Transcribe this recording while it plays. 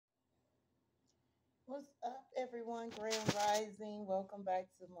What's up, everyone? Grand Rising. Welcome back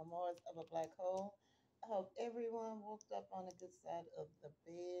to Memoirs of a Black Hole. I hope everyone woke up on the good side of the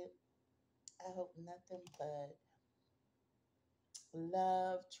bed. I hope nothing but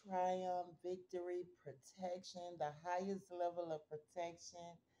love, triumph, victory, protection, the highest level of protection,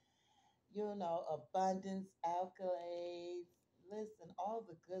 abundance, accolades. Listen, all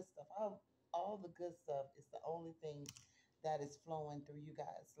the good stuff. All the good stuff is the only thing that is flowing through you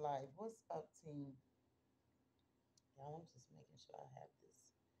guys' life. What's up, team? Y'all, I'm just making sure I have this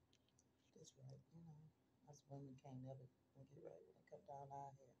right. Us women can't never get right when it come down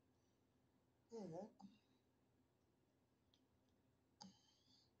our hair. Yeah.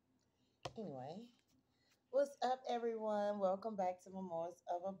 Anyway, what's up, everyone? Welcome back to Memoirs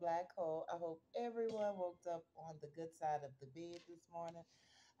of a Black Hole. I hope everyone woke up on the good side of the bed this morning.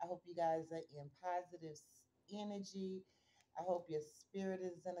 I hope you guys are in positive energy. I hope your spirit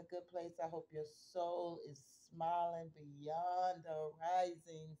is in a good place. I hope your soul is smiling beyond the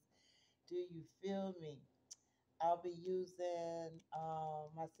horizons. Do you feel me? I'll be using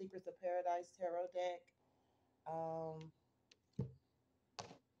my Secrets of Paradise tarot deck, um,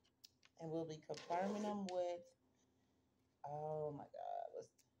 and we'll be confirming them with. Oh my God,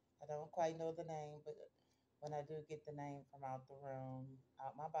 I don't quite know the name, but when I do get the name from out the room,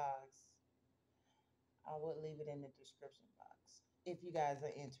 out my box, I would leave it in the description box. If you guys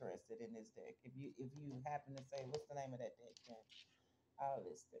are interested in this deck, if you happen to say what's the name of that deck, then I'll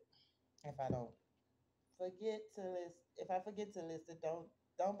list it. If I don't forget to list, if I forget to list it,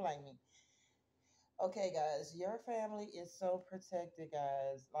 don't blame me. Okay, guys, your family is so protected,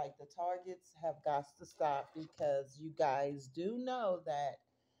 guys. Like the targets have got to stop because you guys do know that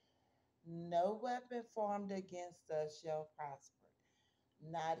no weapon formed against us shall prosper.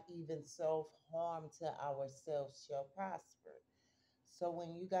 Not even self harm to ourselves shall prosper. So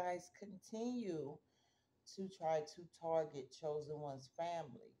when you guys continue to try to target chosen ones'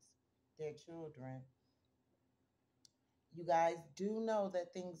 families, their children, you guys do know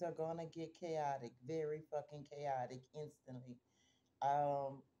that things are gonna get chaotic, very fucking chaotic instantly. I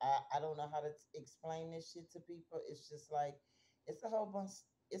don't know how to explain this shit to people. It's just like it's a whole bunch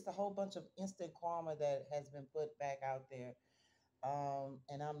it's a whole bunch of instant karma that has been put back out there.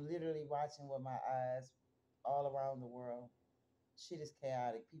 And I'm literally watching with my eyes all around the world. Shit is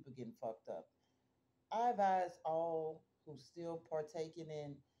chaotic. People getting fucked up. I advise all who still partaking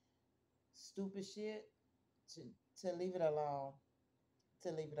in stupid shit to to leave it alone.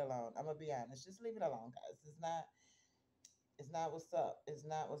 To leave it alone. I'm gonna be honest. Just leave it alone, guys. It's not what's up. It's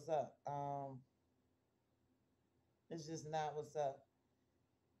not what's up. It's just not what's up.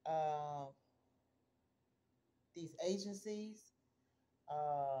 Uh, these agencies,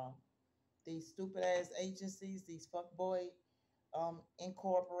 uh, these stupid ass agencies, these fuckboy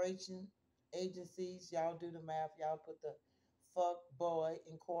incorporation agencies, y'all do the math. Y'all put the fuck boy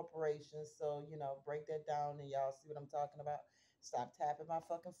incorporation. So, break that down and y'all see what I'm talking about. Stop tapping my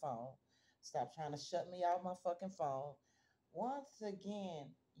fucking phone. Stop trying to shut me out my fucking phone. Once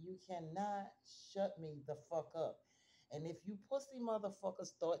again, you cannot shut me the fuck up. And if you pussy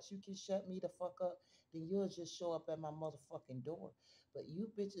motherfuckers thought you can shut me the fuck up, then you'll just show up at my motherfucking door. But you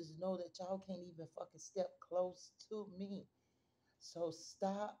bitches know that y'all can't even fucking step close to me. So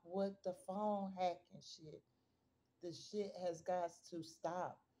stop with the phone hacking shit. The shit has got to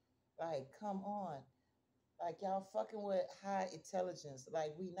stop. Like, come on. Like, y'all fucking with high intelligence.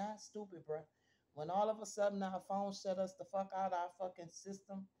 Like, we not stupid, bruh. When all of a sudden our phone shut us the fuck out our fucking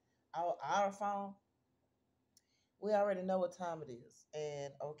system, our phone, we already know what time it is.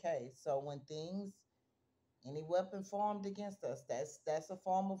 And okay, so when any weapon formed against us, that's a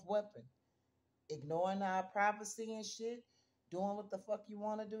form of weapon. Ignoring our privacy and shit, doing what the fuck you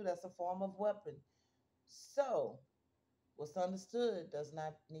want to do, that's a form of weapon. So, what's understood does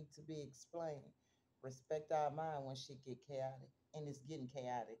not need to be explained. Respect our mind when shit get chaotic, and it's getting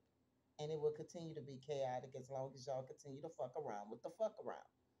chaotic, and it will continue to be chaotic as long as y'all continue to fuck around with the fuck around.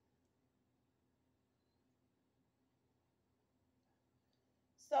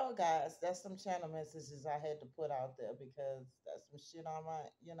 So, guys, that's some channel messages I had to put out there because that's some shit on my,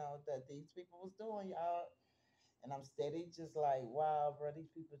 that these people was doing, y'all. And I'm steady just like, wow, bro, these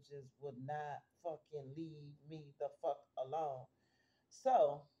people just would not fucking leave me the fuck alone.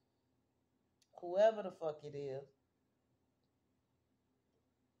 So, whoever the fuck it is,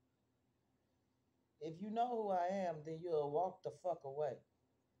 if you know who I am, then you'll walk the fuck away.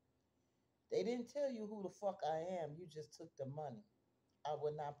 They didn't tell you who the fuck I am. You just took the money. I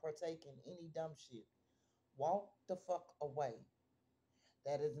would not partake in any dumb shit. Walk the fuck away.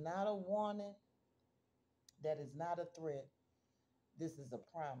 That is not a warning. That is not a threat. This is a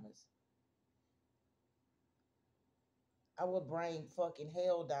promise. I would bring fucking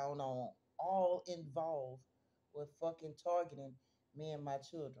hell down on all involved with fucking targeting me and my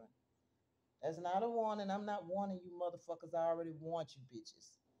children. That's not a warning. I'm not warning you motherfuckers. I already warned you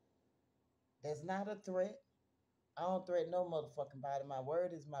bitches. That's not a threat. I don't threaten no motherfucking body. My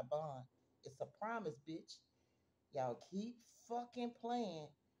word is my bond. It's a promise, bitch. Y'all keep fucking playing.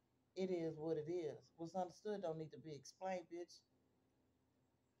 It is what it is. What's understood don't need to be explained, bitch.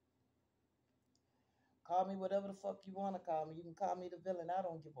 Call me whatever the fuck you want to call me. You can call me the villain. I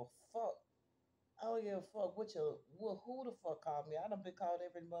don't give a fuck. I don't give a fuck who the fuck called me. I done been called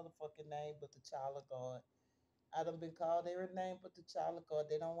every motherfucking name but the child of God. I done been called every name but the child of God.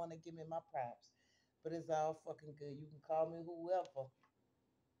 They don't want to give me my props. But it's all fucking good. You can call me whoever.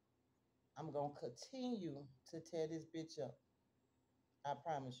 I'm gonna continue to tear this bitch up. I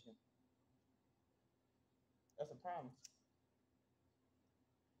promise you. That's a promise.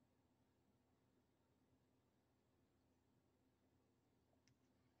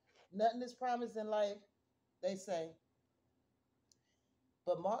 Nothing is promised in life, they say.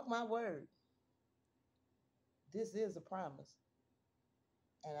 But mark my word, this is a promise.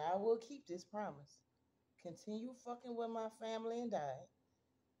 And I will keep this promise. Continue fucking with my family and die.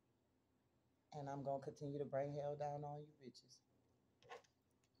 And I'm gonna continue to bring hell down on you bitches.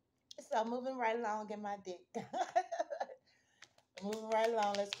 So moving right along, get my dick. Moving right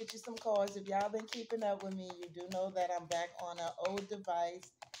along, let's get you some cards. If y'all been keeping up with me, you do know that I'm back on an old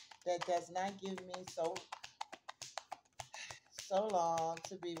device that does not give me so long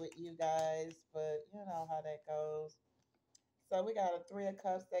to be with you guys, but you know how that goes. So we got a Three of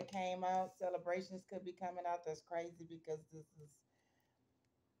Cups that came out. Celebrations could be coming out. That's crazy because this is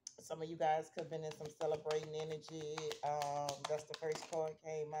some of you guys could have been in some celebrating energy. That's the first card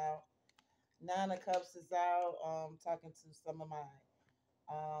came out. Nine of Cups is out. Talking to some of my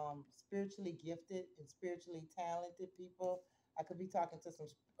spiritually gifted and spiritually talented people. I could be talking to some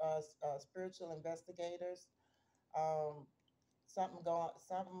spiritual investigators. Um, something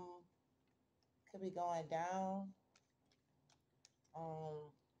could be going down.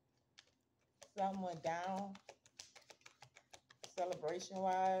 Um, something went down celebration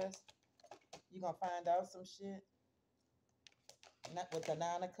wise. You're gonna find out some shit. Not with the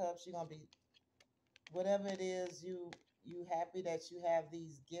Nine of Cups, you're gonna be whatever it is you happy that you have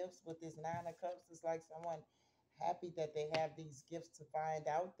these gifts with this Nine of Cups. It's like someone happy that they have these gifts to find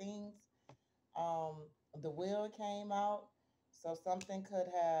out things. Um, the Wheel came out, so something could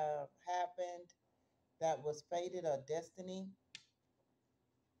have happened that was fated or destiny.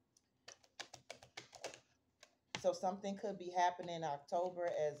 So something could be happening in October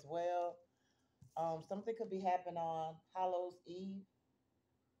as well. Something could be happening on Hallows Eve.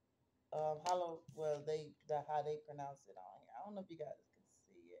 Well, how they pronounce it on here. I don't know if you guys can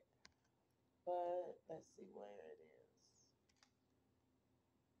see it, but let's see where it is.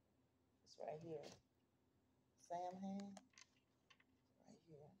 It's right here. Samhain, right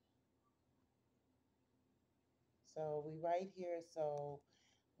here. So we right here. So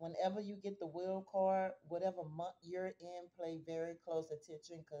whenever you get the Wheel card, whatever month you're in, pay very close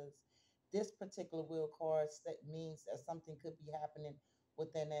attention because this particular Wheel card means that something could be happening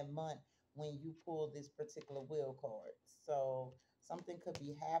within that month when you pull this particular Wheel card. So something could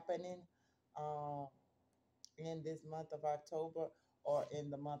be happening um, in this month of October or in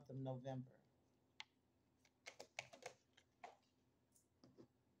the month of November.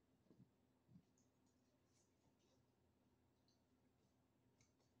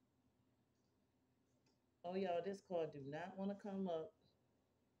 Oh, y'all, this card do not want to come up.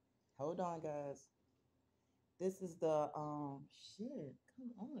 Hold on, guys. This is the shit.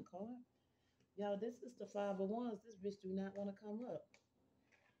 Come on, card. Y'all, this is the 5 of Wands. This bitch do not want to come up.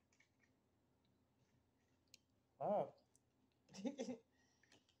 Oh.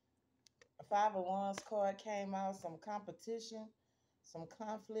 A 5 of Wands card came out, some competition, some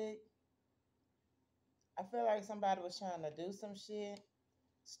conflict. I feel like somebody was trying to do some shit,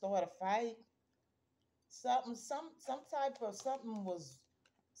 start a fight. Some type of something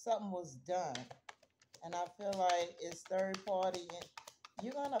was done. And I feel like it's third party and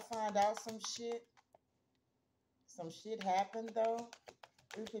you're gonna find out some shit. Some shit happened though.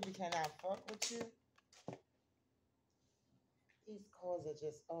 These people cannot fuck with you. These cards are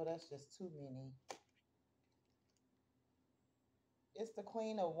just, oh, that's just too many. It's the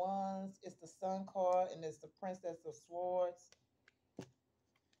Queen of Wands, it's the Sun card, and it's the Princess of Swords.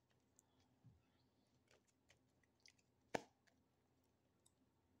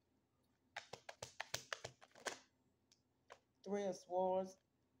 Three of Swords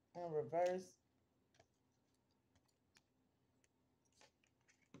in reverse.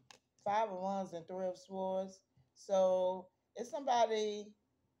 5 of Wands and Three of Swords. So it's somebody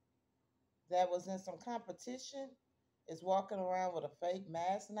that was in some competition is walking around with a fake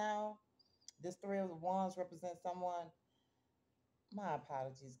mask now. This three of wands represents someone. My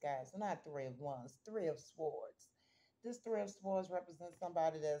apologies, guys. Not three of wands, three of swords. This three of swords represents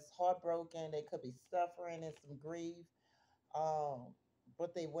somebody that's heartbroken. They could be suffering in some grief, um,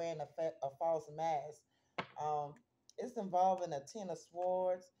 but they wearing a false mask. Um, it's involving a ten of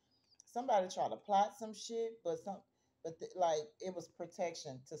swords. Somebody tried to plot some shit, like it was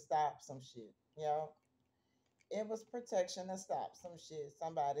protection to stop some shit. You know, it was protection to stop some shit.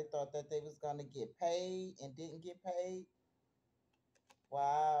 Somebody thought that they was gonna get paid and didn't get paid.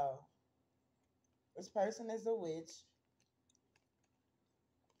 Wow, this person is a witch.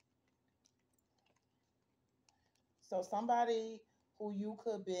 So somebody who you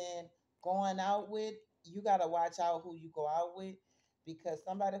could been going out with, you gotta watch out who you go out with because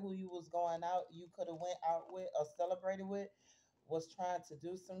somebody who you was going out, you could have went out with or celebrated with, was trying to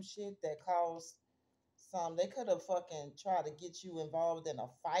do some shit that caused some. They could have fucking tried to get you involved in a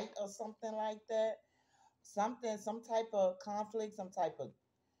fight or something like that. Something, some type of conflict, some type of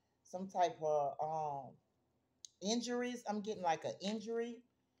injuries. I'm getting like an injury.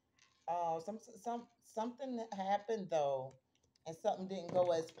 Something happened though, and something didn't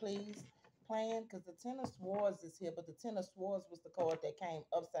go as pleased planned because the ten of swords is here, but the ten of swords was the card that came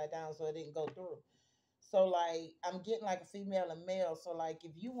upside down, so it didn't go through. So like I'm getting like a female and male. So like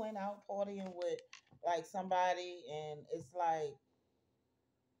if you went out partying with like somebody and it's like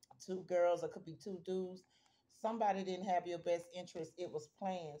two girls, or could be two dudes. Somebody didn't have your best interest. It was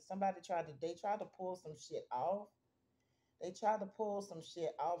planned. They tried to pull some shit off. They tried to pull some shit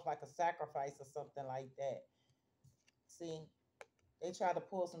off like a sacrifice or something like that. See, they tried to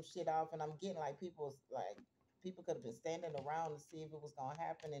pull some shit off, and I'm getting people could have been standing around to see if it was gonna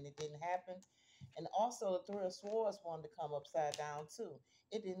happen, and it didn't happen. And also, the three of swords wanted to come upside down too.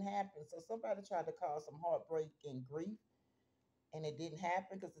 It didn't happen. So somebody tried to cause some heartbreak and grief, and it didn't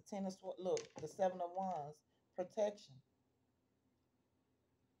happen because the ten of swords. Look, the seven of wands, protection.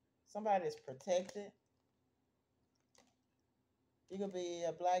 Somebody is protected. You could be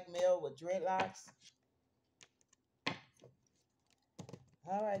a black male with dreadlocks.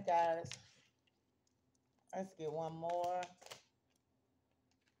 All right, guys. Let's get one more.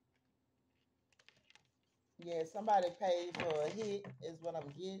 Yeah, somebody paid for a hit, is what I'm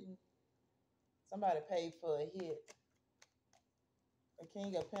getting. Somebody paid for a hit. The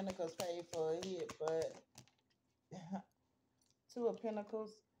King of Pentacles paid for a hit, but Two of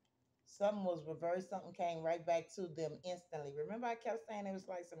Pentacles, something was reversed. Something came right back to them instantly. Remember, I kept saying it was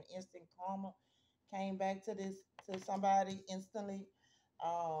like some instant karma came back to somebody instantly.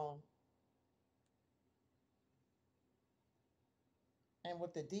 Um, and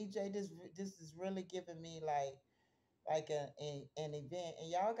with the DJ, this is really giving me like an event, and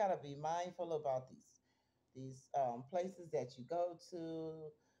y'all gotta be mindful about these places that you go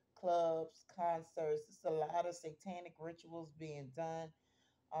to, clubs, concerts. It's a lot of satanic rituals being done.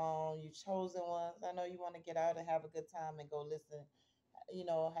 You chosen ones. I know you want to get out and have a good time and go listen,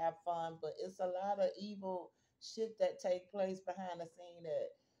 have fun, but it's a lot of evil shit that take place behind the scene that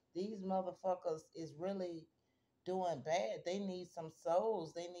these motherfuckers is really doing bad. They need some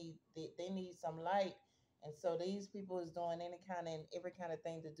souls. They need some light. And so these people is doing any kind of every kind of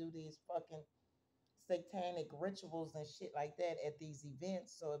thing to do these fucking satanic rituals and shit like that at these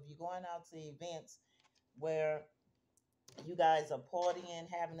events. So if you're going out to events where you guys are partying,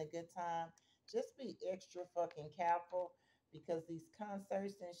 having a good time, just be extra fucking careful because these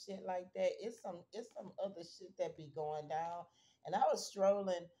concerts and shit like that, it's some other shit that be going down. And I was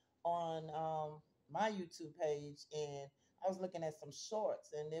strolling on my YouTube page and I was looking at some shorts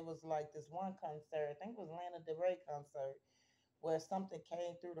and it was like this one concert, I think it was Lana Del Rey concert, where something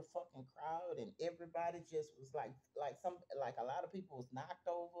came through the fucking crowd and everybody just was like a lot of people was knocked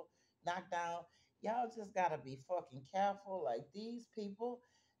over, knocked down. Y'all just gotta be fucking careful. Like these people,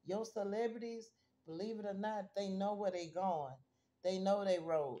 your celebrities, believe it or not, they know where they going. They know they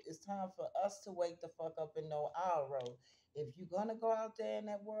road. It's time for us to wake the fuck up and know our road. If you're gonna go out there in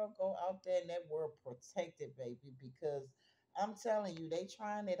that world, go out there in that world protected, baby, because I'm telling you, they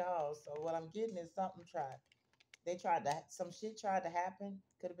trying it all. So what I'm getting is something tried. They tried to some shit tried to happen.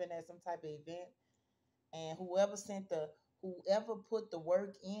 Could have been at some type of event, and whoever put the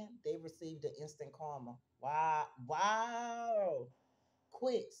work in, they received the instant karma. Wow, wow!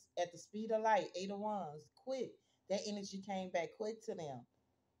 Quicks at the speed of light. Eight of Wands. Quick. That energy came back quick to them.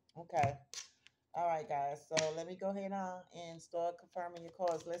 Okay. All right, guys. So let me go ahead on and start confirming your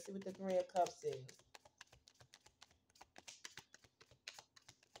cards. Let's see what the Three of Cups is.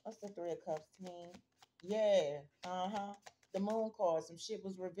 What's the Three of Cups, team? Yeah, uh-huh. The moon card, some shit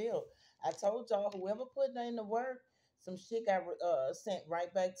was revealed. I told y'all, whoever put in the work, some shit got sent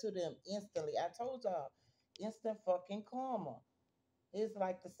right back to them instantly. I told y'all, instant fucking karma. It's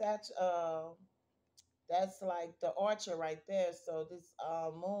like the that's like the archer right there. So this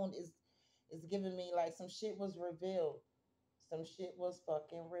moon is giving me like some shit was revealed. Some shit was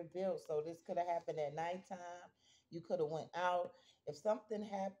fucking revealed. So this could have happened at nighttime. You could have went out. If something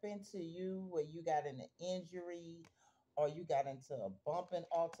happened to you where you got an injury or you got into a bumping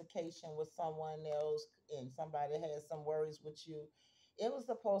altercation with someone else and somebody had some worries with you, it was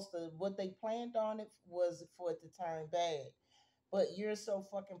supposed to, what they planned on it was for it to turn bad, but you're so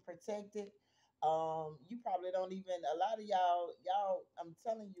fucking protected. You probably don't even, a lot of y'all, I'm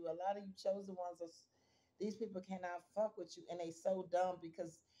telling you, a lot of you chosen ones are, these people cannot fuck with you, and they so dumb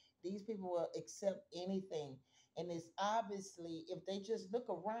because these people will accept anything. And it's obviously, if they just look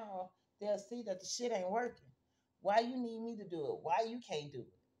around, they'll see that the shit ain't working. Why you need me to do it? Why you can't do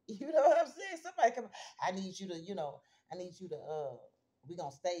it? You know what I'm saying? Somebody come, I need you to, I need you to we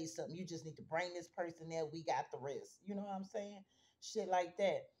gonna stage something. You just need to bring this person there. We got the rest. You know what I'm saying? Shit like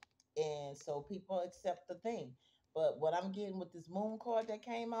that. And so people accept the thing. But what I'm getting with this moon card that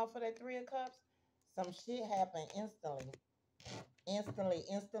came out for that three of cups, some shit happened instantly.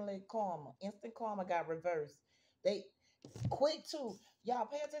 Instantly karma. Instant karma got reversed. They quick too. Y'all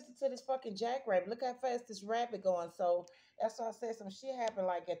pay attention to this fucking jackrabbit. Look how fast this rabbit going. So that's why I said some shit happened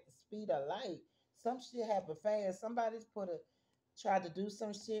like at the speed of light. Some shit happened fast. Somebody's put a tried to do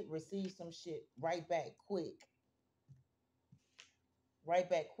some shit, receive some shit right back quick. Right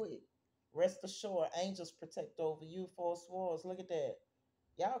back quick. Rest assured, angels protect over you, four swords. Look at that.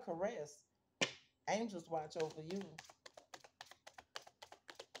 Y'all can rest. Angels watch over you.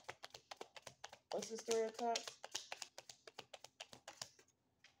 What's this three of cups?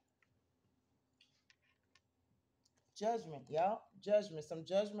 Judgment, y'all. Judgment. Some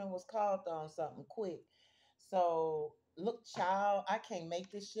judgment was called on something quick. So look, child, I can't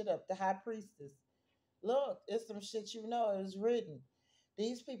make this shit up. The high priestess. Look, it's some shit you know. It was written.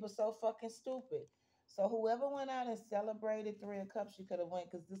 These people so fucking stupid. So whoever went out and celebrated Three of Cups, you could have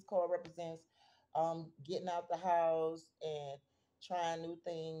went because this card represents getting out the house and trying new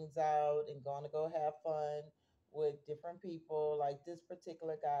things out and going to go have fun with different people. Like this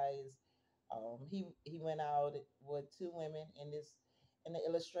particular guy is he went out with two women in the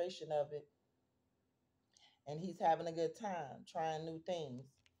illustration of it, and he's having a good time trying new things.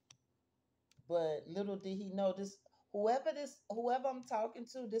 But little did he know whoever I'm talking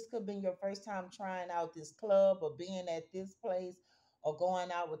to, this could be your first time trying out this club or being at this place or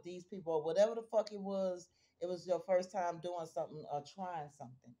going out with these people or whatever the fuck it was your first time doing something or trying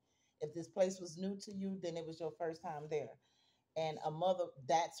something. If this place was new to you, then it was your first time there. And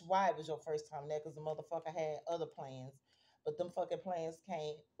that's why it was your first time there, because the motherfucker had other plans. But them fucking plans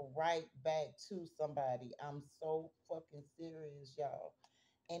came right back to somebody. I'm so fucking serious, y'all,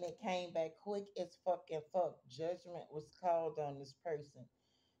 and it came back quick as fucking fuck. Judgment was called on this person.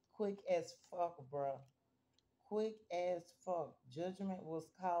 Quick as fuck, bro. Quick as fuck. Judgment was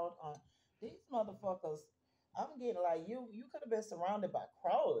called on these motherfuckers. I'm getting like you could have been surrounded by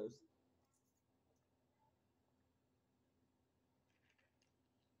crawlers.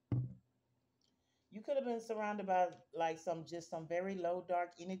 You could have been surrounded by like some very low dark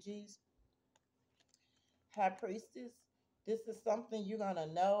energies. High priestess, this is something you're gonna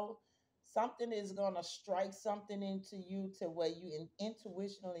know. Something is gonna strike something into you to where you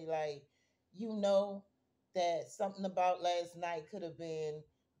intuitionally, like, you know that something about last night could have been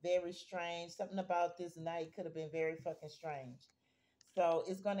very strange. Something about this night could have been very fucking strange. So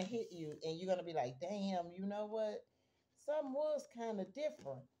it's gonna hit you, and you're gonna be like, "Damn, you know what? Something was kind of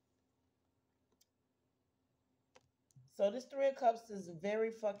different." So this three of cups is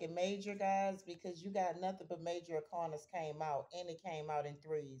very fucking major, guys, because you got nothing but major arcanas came out, and it came out in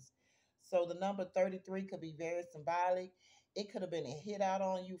threes. So the number 33 could be very symbolic. It could have been a hit out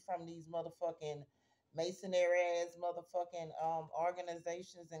on you from these motherfucking masonry ass motherfucking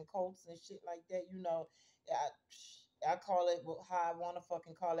organizations and cults and shit like that. I call it how I want to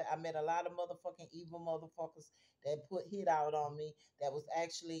fucking call it. I met a lot of motherfucking evil motherfuckers that put hit out on me that was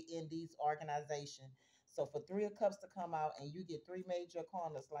actually in these organizations. So for three of cups to come out and you get three major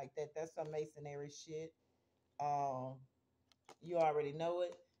corners like that, that's some masonry shit. Um, you already know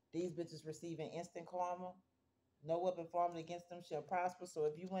it. These bitches receiving instant karma. No weapon formed against them shall prosper. So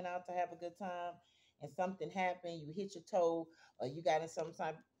if you went out to have a good time and something happened, you hit your toe or you got in some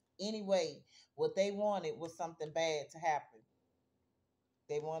type, anyway, what they wanted was something bad to happen.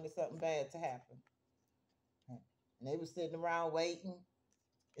 They wanted something bad to happen. And they were sitting around waiting.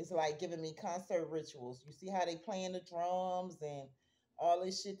 It's like giving me concert rituals. You see how they playing the drums and all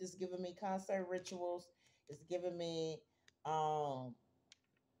this shit that's giving me concert rituals. It's giving me um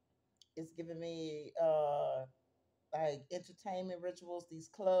it's giving me like entertainment rituals, these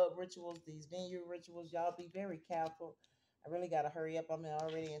club rituals, these venue rituals. Y'all be very careful. I really gotta hurry up. I'm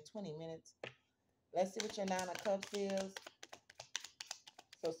already in 20 minutes. Let's see what your nine of cups is.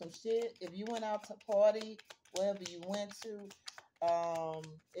 So some shit. If you went out to party, wherever you went to,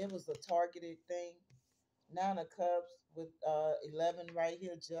 it was a targeted thing. Nine of Cups with 11 right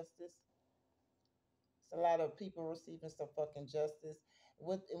here, justice. It's a lot of people receiving some fucking justice.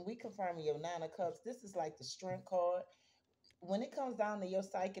 And we confirming your Nine of Cups. This is like the strength card. When it comes down to your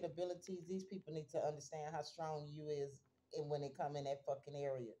psychic abilities, these people need to understand how strong you is, and when they come in that fucking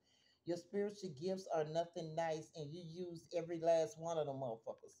area. Your spiritual gifts are nothing nice, and you use every last one of them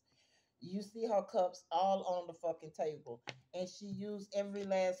motherfuckers. You see her cups all on the fucking table, and she used every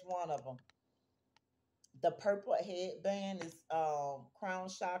last one of them. The purple headband is crown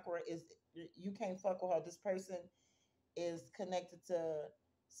chakra. Is you can't fuck with her. This person is connected to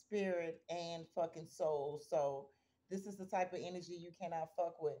spirit and fucking soul. So this is the type of energy you cannot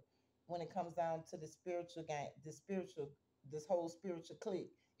fuck with when it comes down to the spiritual game, this whole spiritual clique.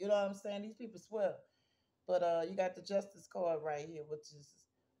 You know what I'm saying? These people swear. But you got the justice card right here, which is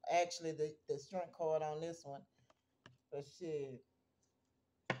actually the strength card on this one. But shit,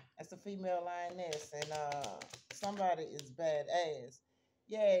 that's a female lioness, and somebody is badass.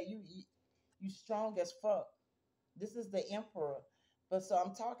 Yeah, you strong as fuck. This is the emperor, but so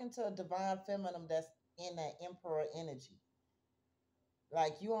I'm talking to a divine feminine that's in that emperor energy.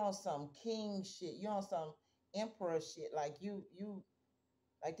 Like you on some king shit, you on some emperor shit. Like you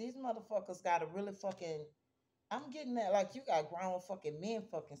like these motherfuckers got to really fucking. I'm getting that like you got grown fucking men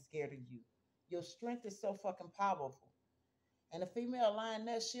fucking scared of you. Your strength is so fucking powerful. And a female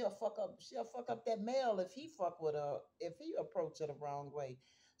lioness, she'll fuck up that male if he fuck with her, if he approach her the wrong way.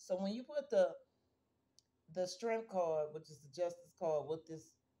 So when you put the strength card, which is the justice card, with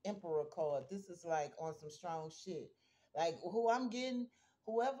this emperor card, this is like on some strong shit. Like who I'm getting,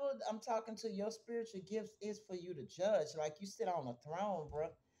 whoever I'm talking to, your spiritual gifts is for you to judge. Like you sit on a throne, bro.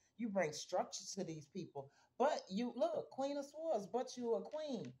 You bring structure to these people. But you look, Queen of Swords, but you a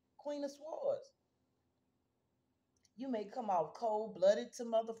queen. Queen of Swords. You may come off cold blooded to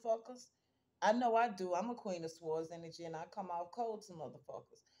motherfuckers. I know I do. I'm a queen of swords energy and I come off cold to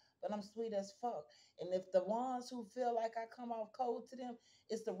motherfuckers. But I'm sweet as fuck. And if the ones who feel like I come off cold to them,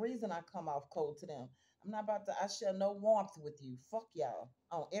 it's the reason I come off cold to them. I'm not about to, I share no warmth with you. Fuck y'all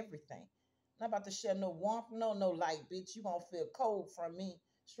on everything. I'm not about to share no warmth, no light, bitch. You gonna feel cold from me.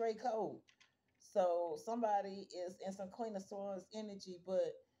 Straight cold. So somebody is in some Queen of Swords energy,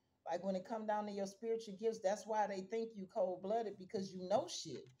 but like when it come down to your spiritual gifts, that's why they think you cold blooded because you know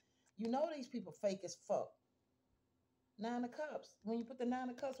shit. You know these people fake as fuck. Nine of Cups. When you put the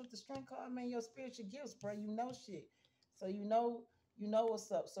Nine of Cups with the strength card, man, your spiritual gifts, bro, you know shit. So you know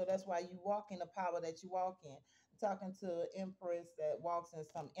what's up. So that's why you walk in the power that you walk in. I'm talking to an empress that walks in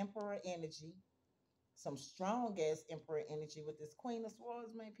some emperor energy, some strong ass emperor energy with this Queen of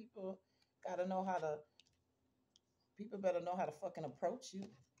Swords, man. Gotta know how to People better know how to fucking approach you.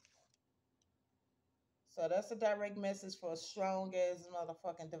 So that's a direct message for a strong ass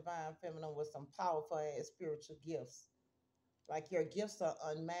motherfucking divine feminine with some powerful ass spiritual gifts. Like your gifts are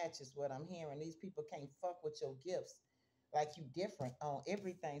unmatched, is what I'm hearing. These people can't fuck with your gifts. Like you different on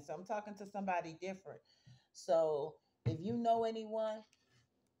everything. So I'm talking to somebody different. So if you know anyone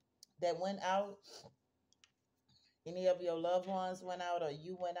that went out, any of your loved ones went out, or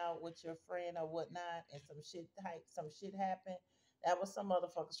you went out with your friend or whatnot, and some shit happened, that was some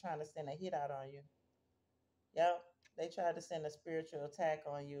motherfuckers trying to send a hit out on you. Yep. They tried to send a spiritual attack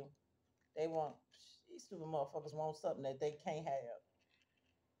on you. They want these stupid motherfuckers want something that they can't have.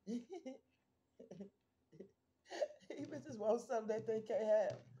 These bitches want something that they can't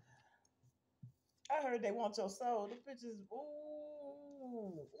have. I heard they want your soul. The bitches,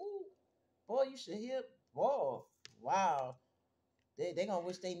 ooh. Boy, you should hear, boy, wow. They gonna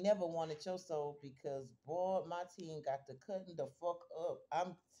wish they never wanted your soul because boy, my team got to cutting the fuck up.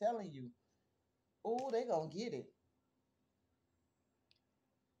 I'm telling you. Ooh, they gonna get it.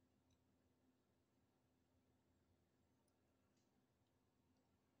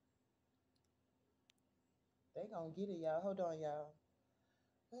 They gonna get it, y'all. Hold on, y'all.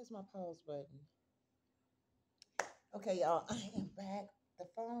 Where's my pause button? Okay, y'all, I am back. The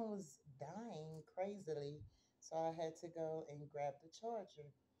phone was dying crazily, so I had to go and grab the charger.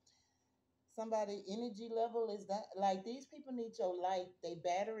 Somebody energy level is that like these people need your life. Their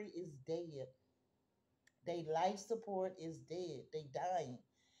battery is dead. Their life support is dead. They dying.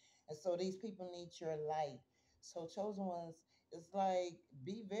 And so these people need your light. So chosen ones, it's like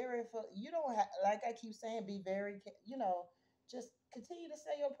be very you don't have, like I keep saying, be very just continue to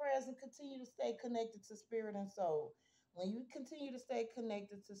say your prayers and continue to stay connected to spirit and soul. When you continue to stay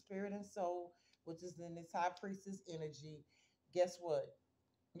connected to spirit and soul, which is in this high priestess energy, guess what?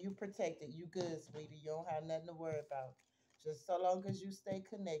 You protected. You good, sweetie. You don't have nothing to worry about. Just so long as you stay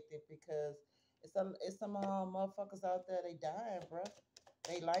connected, because it's some motherfuckers out there, they dying, bro.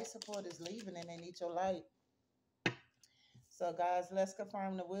 They life support is leaving and they need your light. So guys, let's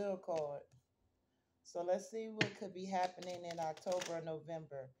confirm the will card. So let's see what could be happening in October or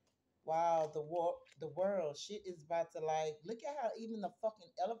November. Wow, the world, shit is about to, like, look at how even the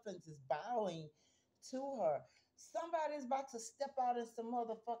fucking elephants is bowing to her. Somebody's about to step out in some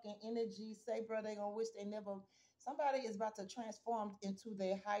motherfucking energy. Say, bro, they gonna wish they never. Somebody is about to transform into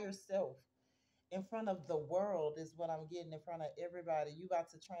their higher self in front of the world. Is what I'm getting, in front of everybody. You about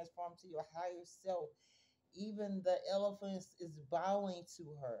to transform to your higher self. Even the elephants is bowing to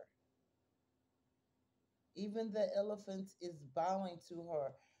her. Even the elephant is bowing to her.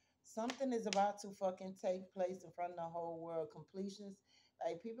 Something is about to fucking take place in front of the whole world. Completions.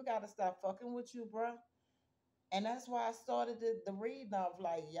 Like, people gotta stop fucking with you, bruh. And that's why I started the reading of,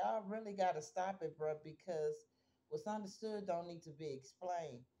 like, y'all really gotta stop it, bruh, because what's understood don't need to be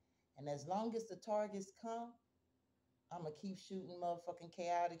explained. And as long as the targets come, I'm gonna keep shooting motherfucking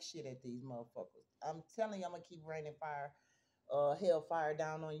chaotic shit at these motherfuckers. I'm telling you, I'm gonna keep raining fire, hellfire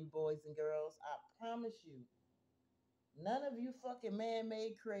down on you boys and girls. I promise you. None of you fucking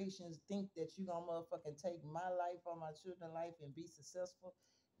man-made creations think that you gonna motherfucking take my life or my children's life and be successful.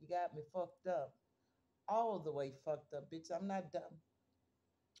 You got me fucked up. All the way fucked up, bitch. I'm not dumb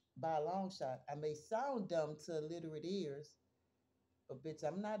by a long shot. I may sound dumb to illiterate ears, but bitch,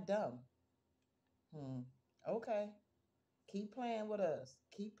 I'm not dumb. Hmm. Okay. Keep playing with us.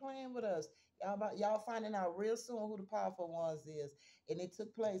 Keep playing with us. Y'all finding out real soon who the powerful ones is. And it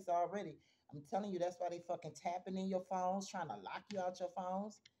took place already. I'm telling you, that's why they fucking tapping in your phones, trying to lock you out your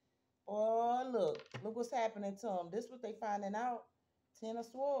phones. Oh, look what's happening to them. This what they finding out. Ten of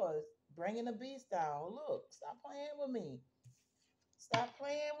Swords, bringing the beast down. Look, stop playing with me. Stop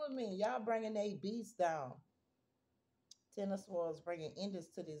playing with me. Y'all bringing a beast down. Ten of Swords bringing endings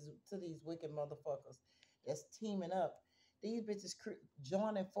to these wicked motherfuckers that's teaming up. These bitches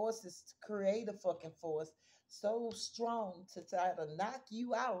joining forces to create a fucking force so strong to try to knock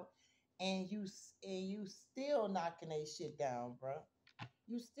you out, and you still knocking they shit down, bro.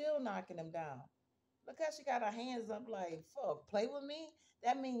 You still knocking them down. Look how she got her hands up like, fuck, play with me?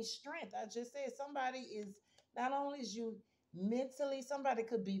 That means strength. I just said somebody is, not only is you mentally, somebody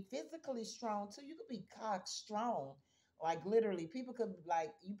could be physically strong too. You could be cock strong. Like, literally, people could,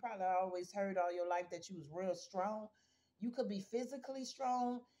 like, you probably always heard all your life that you was real strong. You could be physically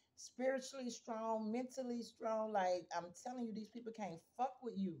strong, spiritually strong, mentally strong. Like, I'm telling you, these people can't fuck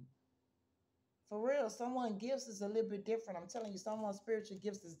with you. For real, someone gifts is a little bit different. I'm telling you, someone's spiritual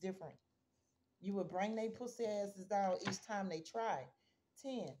gifts is different. You would bring they pussy asses down each time they try.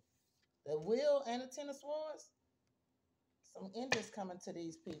 10. The will and the Ten of Swords. Some endings coming to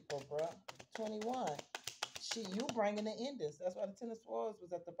these people, bro. 21. You bringing the endings. That's why the Ten of Swords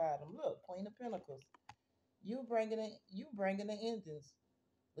was at the bottom. Look, Queen of Pentacles. You bringing the endings.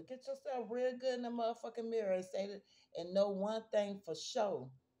 Look at yourself real good in the motherfucking mirror and say that, and know one thing for sure.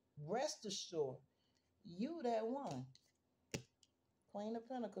 Rest assured, you that one. Queen of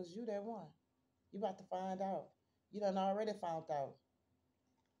Pentacles, you that one. You about to find out. You done already found out.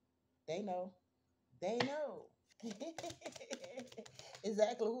 They know. They know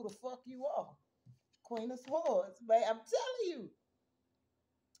exactly who the fuck you are. Queen of Swords. But I'm telling you,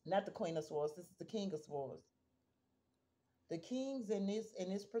 not the Queen of Swords. This is the King of Swords. The kings in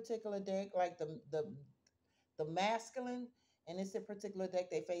this particular deck, like the masculine in this particular deck,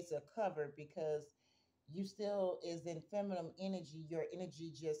 they face a cover because you still is in feminine energy. Your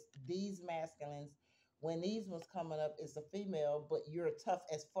energy, just these masculines. When these ones coming up, it's a female, but you're tough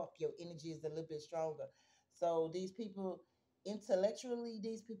as fuck. Your energy is a little bit stronger. So these people, intellectually,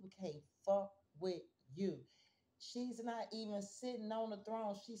 these people can't fuck with you. She's not even sitting on the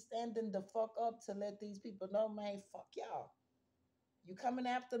throne. She's standing the fuck up to let these people know, man, fuck y'all. You coming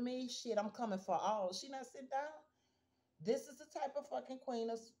after me? Shit, I'm coming for all. She not sitting down. This is the type of fucking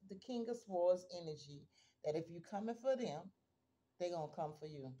queen of the King of Swords energy that if you coming for them, they gonna come for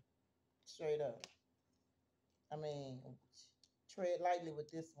you. Straight up. I mean, tread lightly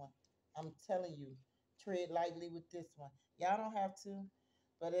with this one. I'm telling you, tread lightly with this one. Y'all don't have to,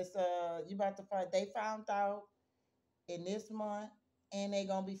 but it's you about to find. They found out in this month, and they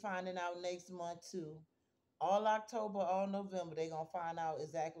gonna be finding out next month too All October, all November, they gonna find out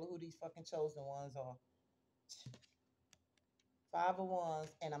exactly who these fucking chosen ones are. Five of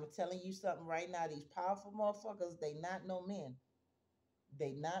Wands, and I'm telling you something right now. These powerful motherfuckers, they not no men.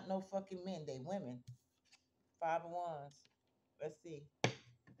 They not no fucking men. They women. Five of Wands. Let's see.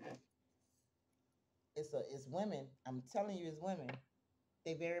 It's women. I'm telling you, it's women.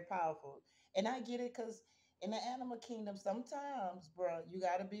 They very powerful, and I get it because in the animal kingdom, sometimes, bro, you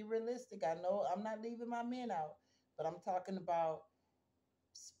gotta be realistic. I know I'm not leaving my men out, but I'm talking about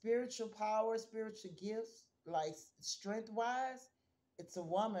spiritual power, spiritual gifts, like strength wise. It's a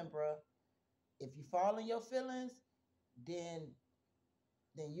woman, bro. If you fall in your feelings, then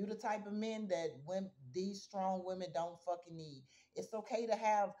you the type of men that when these strong women don't fucking need. It's okay to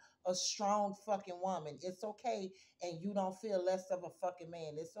have a strong fucking woman. It's okay, and you don't feel less of a fucking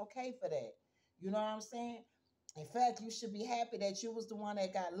man. It's okay for that. You know what I'm saying? In fact, you should be happy that you was the one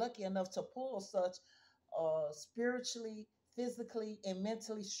that got lucky enough to pull such spiritually, physically, and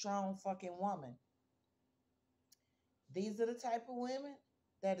mentally strong fucking woman. These are the type of women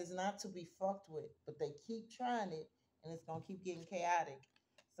that is not to be fucked with, but they keep trying it, and it's gonna keep getting chaotic.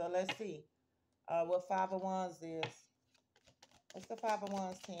 So let's see what Five of Wands is. What's the Five of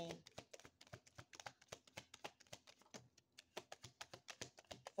Wands team?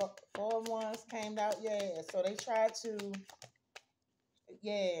 Four of Wands came out, yeah. So they tried to,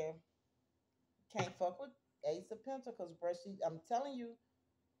 yeah, can't fuck with Ace of Pentacles, bro. I'm telling you,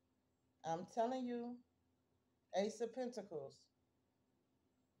 Ace of Pentacles.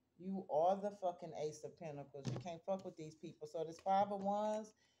 You are the fucking Ace of Pentacles. You can't fuck with these people. So this Five of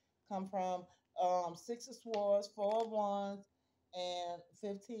Wands come from Six of Swords, Four of Wands, and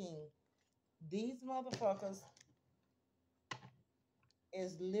 15. These motherfuckers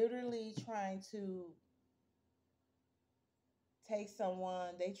is literally trying to take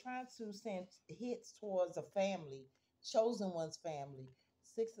someone, they try to send hits towards a family, chosen one's family.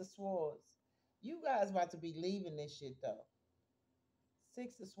 Six of Swords. You guys about to be leaving this shit though.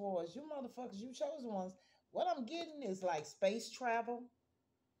 Six of Swords. You motherfuckers, you chosen ones. What I'm getting is like space travel.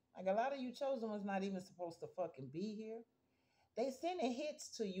 Like a lot of you chosen ones not even supposed to fucking be here. They sending hits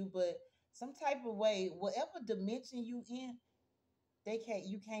to you, but some type of way, whatever dimension you in,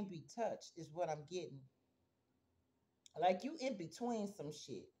 you can't be touched, is what I'm getting. Like you in between some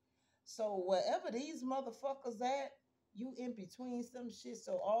shit. So wherever these motherfuckers at, you in between some shit.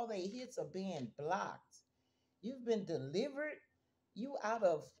 So all they hits are being blocked. You've been delivered. You out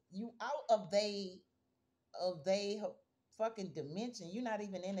of they fucking dimension. You're not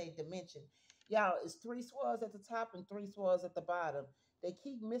even in a dimension. Y'all, it's three swords at the top and three swords at the bottom. They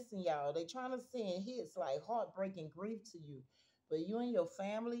keep missing y'all. They trying to send hits like heartbreaking grief to you. But you and your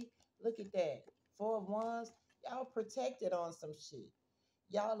family, look at that. Four of Wands, y'all protected on some shit.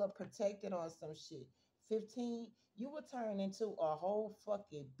 Y'all are protected on some shit. 15, you will turn into a whole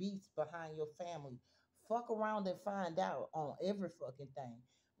fucking beast behind your family. Fuck around and find out on every fucking thing.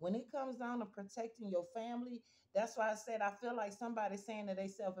 When it comes down to protecting your family, that's why I said I feel like somebody saying to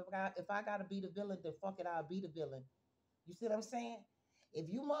themselves, if I gotta be the villain, then fuck it, I'll be the villain. You see what I'm saying? If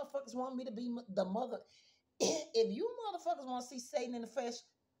you motherfuckers want me to be the mother, if you motherfuckers want to see Satan in the flesh,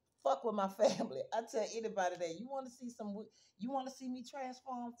 fuck with my family. I tell anybody that you want to see me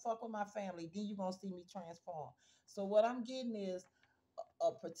transform, fuck with my family. Then you gonna see me transform. So what I'm getting is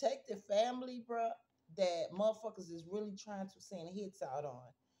a protected family, bruh, that motherfuckers is really trying to send hits out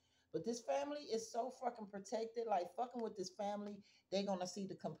on. But this family is so fucking protected. Like fucking with this family, they're gonna see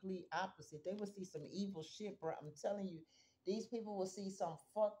the complete opposite. They will see some evil shit, bro. I'm telling you, these people will see some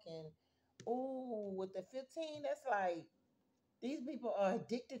fucking. Ooh, with the 15, that's like these people are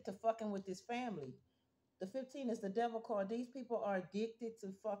addicted to fucking with this family. The 15 is the devil card. These people are addicted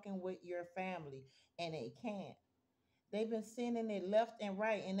to fucking with your family, and they can't. They've been sending it left and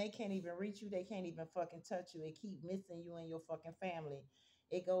right, and they can't even reach you. They can't even fucking touch you. It keep missing you and your fucking family.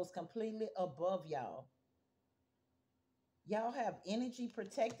 It goes completely above y'all. Y'all have energy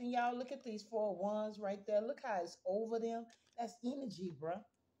protecting y'all. Look at these four ones right there. Look how it's over them. That's energy, bruh.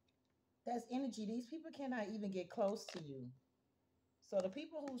 That's energy. These people cannot even get close to you. So the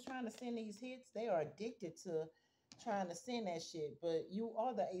people who's trying to send these hits, they are addicted to trying to send that shit. But you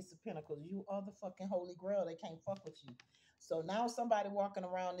are the Ace of Pentacles. You are the fucking Holy Grail. They can't fuck with you. So now somebody walking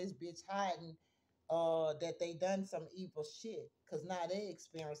around this bitch hiding that they done some evil shit. Cause now they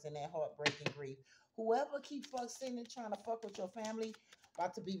experiencing that heartbreaking grief. Whoever keep fuck sending trying to fuck with your family,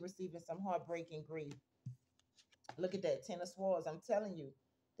 about to be receiving some heartbreaking grief. Look at that. Ten of Swords. I'm telling you.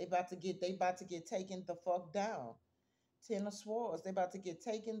 They about to get taken the fuck down. Ten of Swords. They about to get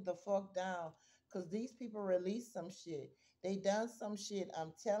taken the fuck down. Cause these people released some shit. They done some shit.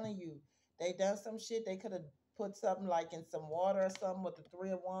 I'm telling you. They done some shit. They could have put something like in some water or something with the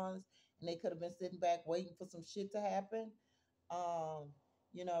three of wands, and they could have been sitting back waiting for some shit to happen. Um,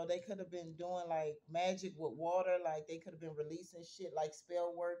 they could have been doing like magic with water, like they could have been releasing shit like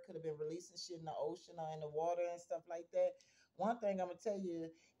spell work, could have been releasing shit in the ocean or in the water and stuff like that. One thing I'm gonna tell you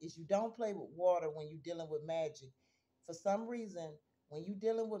is you don't play with water when you're dealing with magic. For some reason, when you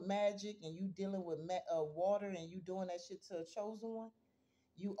dealing with magic and you dealing with water and you doing that shit to a chosen one,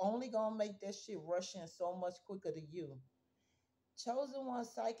 you only gonna make that shit rush in so much quicker to you. Chosen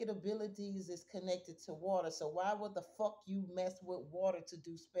one's psychic abilities is connected to water, so why would the fuck you mess with water to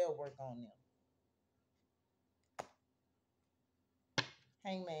do spell work on them?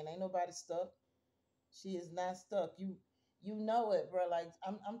 Hangman, ain't nobody stuck. She is not stuck. You know it, bro. Like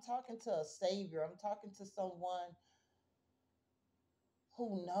I'm talking to a savior. I'm talking to someone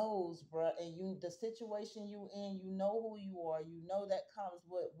who knows, bro. And the situation you in, you know who you are. You know that comes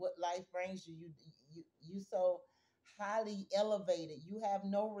with what life brings you. You so highly elevated. You have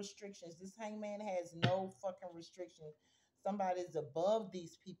no restrictions. This hangman has no fucking restrictions. Somebody's above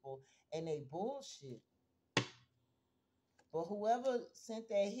these people and they bullshit. But whoever sent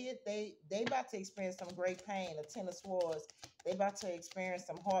that hit, they about to experience some great pain. A ten of swords, they about to experience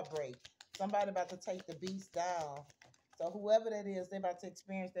some heartbreak. Somebody about to take the beast down. So whoever that is, they about to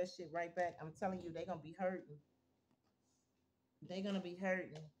experience that shit right back. I'm telling you, they gonna be hurting. They gonna be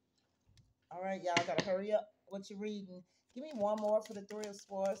hurting. All right, y'all gotta hurry up. What you reading? Give me one more for the three of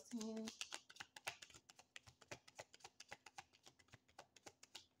swords team.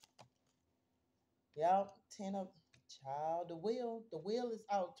 Yep, ten of child. The wheel is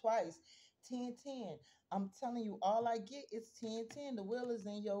out twice. 10, 10. I'm telling you, all I get is 10, 10. The wheel is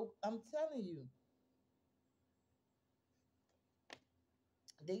in your. I'm telling you,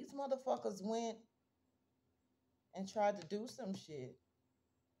 these motherfuckers went and tried to do some shit.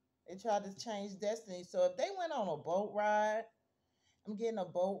 They tried to change destiny. So if they went on a boat ride, I'm getting a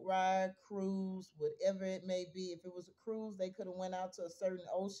boat ride, cruise, whatever it may be. If it was a cruise, they could have went out to a certain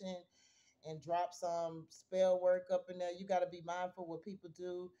ocean and drop some spell work up in there. You got to be mindful what people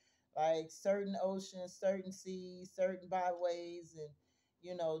do, like certain oceans, certain seas, certain byways, and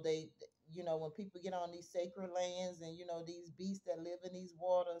they, when people get on these sacred lands and these beasts that live in these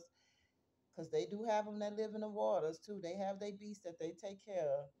waters, because they do have them that live in the waters too. They have their beasts that they take care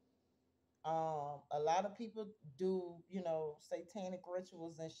of. A lot of people do, satanic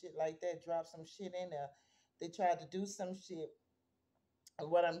rituals and shit like that. Drop some shit in there. They tried to do some shit. And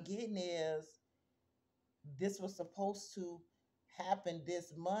what I'm getting is this was supposed to happen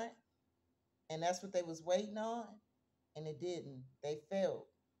this month, and that's what they was waiting on, and it didn't. They failed.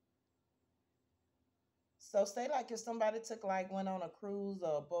 So say like if somebody took like went on a cruise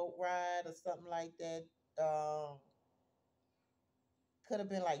or a boat ride or something like that, could have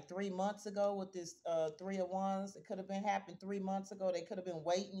been like 3 months ago with this three of wands. It could have been happened 3 months ago. They could have been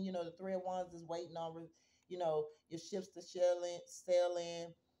waiting. The three of wands is waiting on your ships to sail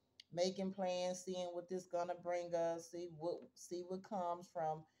in, making plans, seeing what this gonna bring us, see what comes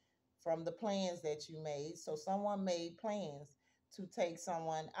from the plans that you made. So someone made plans to take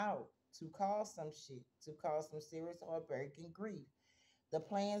someone out, to cause some shit, to cause some serious heartbreak and grief. The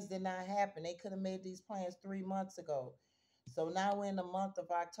plans did not happen. They could have made these plans 3 months ago. So now we're in the month of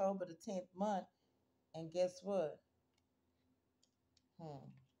October, the 10th month, and guess what?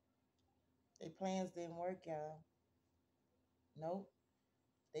 Hmm. Their plans didn't work, y'all. Nope.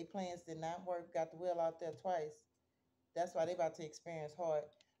 Their plans did not work. Got the wheel out there twice. That's why they about to experience hard.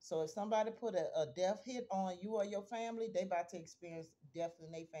 So if somebody put a death hit on you or your family, they about to experience death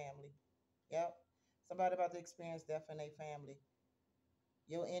in their family. Yep. Somebody about to experience death in their family.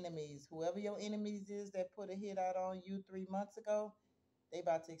 Your enemies, whoever your enemies is that put a hit out on you 3 months ago, they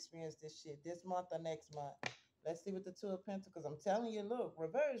about to experience this shit this month or next month. Let's see what the two of pentacles. I'm telling you, look,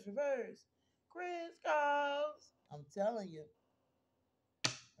 reverse, reverse. Crisscross. I'm telling you.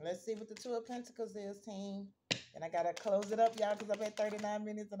 Let's see what the two of pentacles is, team. And I gotta close it up, y'all, because I'm at 39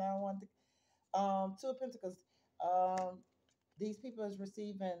 minutes and I don't want to. Two of pentacles. Um, these people is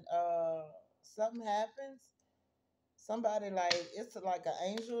receiving. Something happens. Somebody like it's like an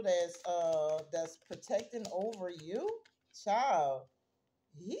angel that's protecting over you, child.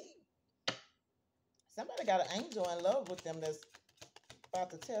 He Somebody got an angel in love with them that's about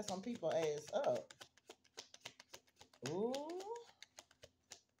to tear some people ass up. Ooh.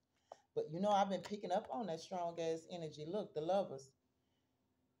 But I've been picking up on that strong ass energy. Look, the lovers.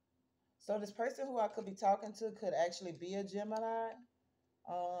 So this person who I could be talking to could actually be a Gemini.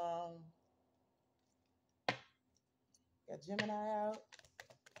 Um, got Gemini out.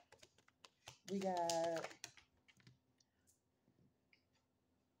 We got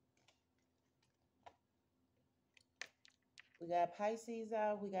We got Pisces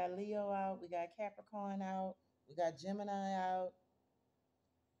out. We got Leo out. We got Capricorn out. We got Gemini out.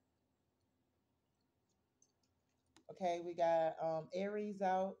 Okay, we got Aries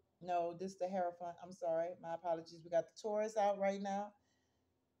out. No, this is the Hierophant. I'm sorry. My apologies. We got the Taurus out right now.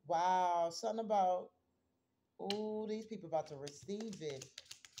 Wow, something about, oh, these people about to receive it.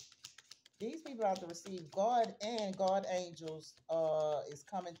 These people about to receive God, and God angels is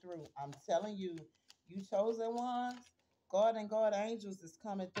coming through. I'm telling you, you chosen ones, God and God angels is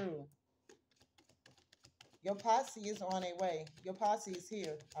coming through. Your posse is on their way. Your posse is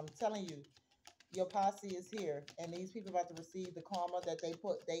here. I'm telling you, your posse is here, and these people about to receive the karma that they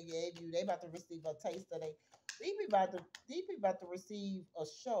gave you. They about to receive a taste of they. These people about to receive a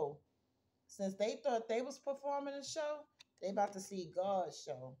show. Since they thought they was performing a show, they about to see God's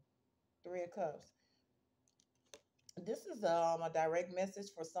show. Three of Cups. This is a direct message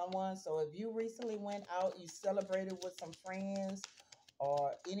for someone. So if you recently went out, you celebrated with some friends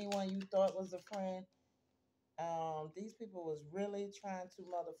or anyone you thought was a friend, these people was really trying to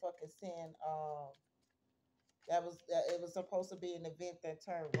motherfucking send that it was supposed to be an event that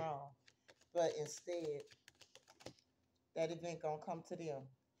turned wrong, but instead that event gonna come to them.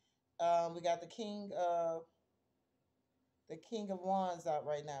 We got the King of Wands out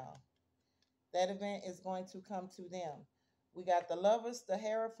right now. That event is going to come to them. We got the Lovers, the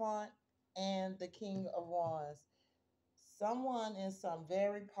Hierophant, and the King of Wands. Someone in some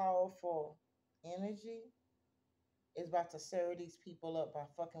very powerful energy is about to stir these people up by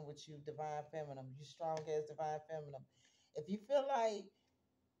fucking with you, divine feminine. You strong as divine feminine. If you feel like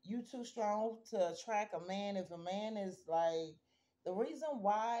you too strong to attract a man, if a man is like, the reason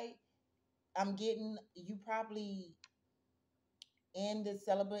why I'm getting you probably in this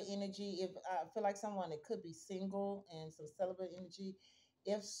celibate energy, if I feel like someone that could be single and some celibate energy,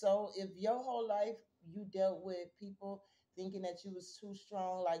 if so, if your whole life you dealt with people thinking that you was too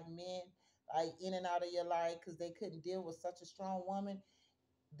strong, like men, like in and out of your life because they couldn't deal with such a strong woman,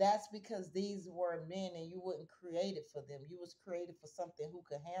 that's because these were men and you weren't created for them. You was created for something who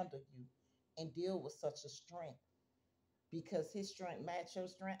could handle you and deal with such a strength, because his strength match your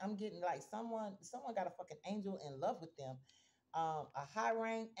strength. I'm getting like someone got a fucking angel in love with them. A high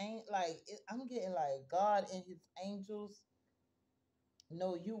rank ain't like I'm getting like God and his angels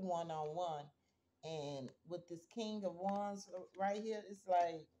know you one on one. And with this King of Wands right here, it's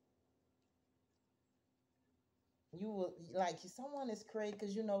like you will like someone is created,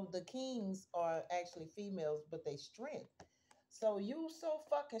 because you know the kings are actually females, but they strength. So you so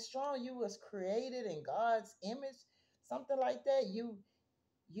fucking strong. You was created in God's image, something like that. You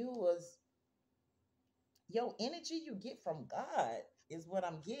was your energy you get from God is what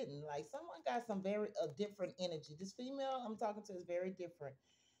I'm getting. Like someone got some very a different energy. This female I'm talking to is very different.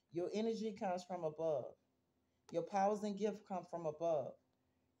 Your energy comes from above. Your powers and gift come from above,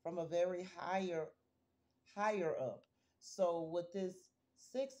 from a very higher up. So with this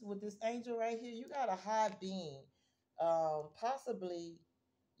angel right here, you got a high being. Possibly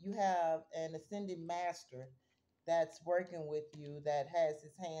you have an ascended master that's working with you that has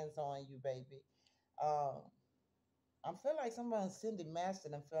his hands on you, baby. Um, I feel like someone ascended master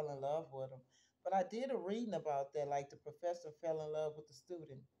and fell in love with him. But I did a reading about that, like the professor fell in love with the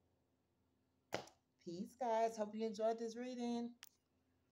student. Peace, guys. Hope you enjoyed this reading.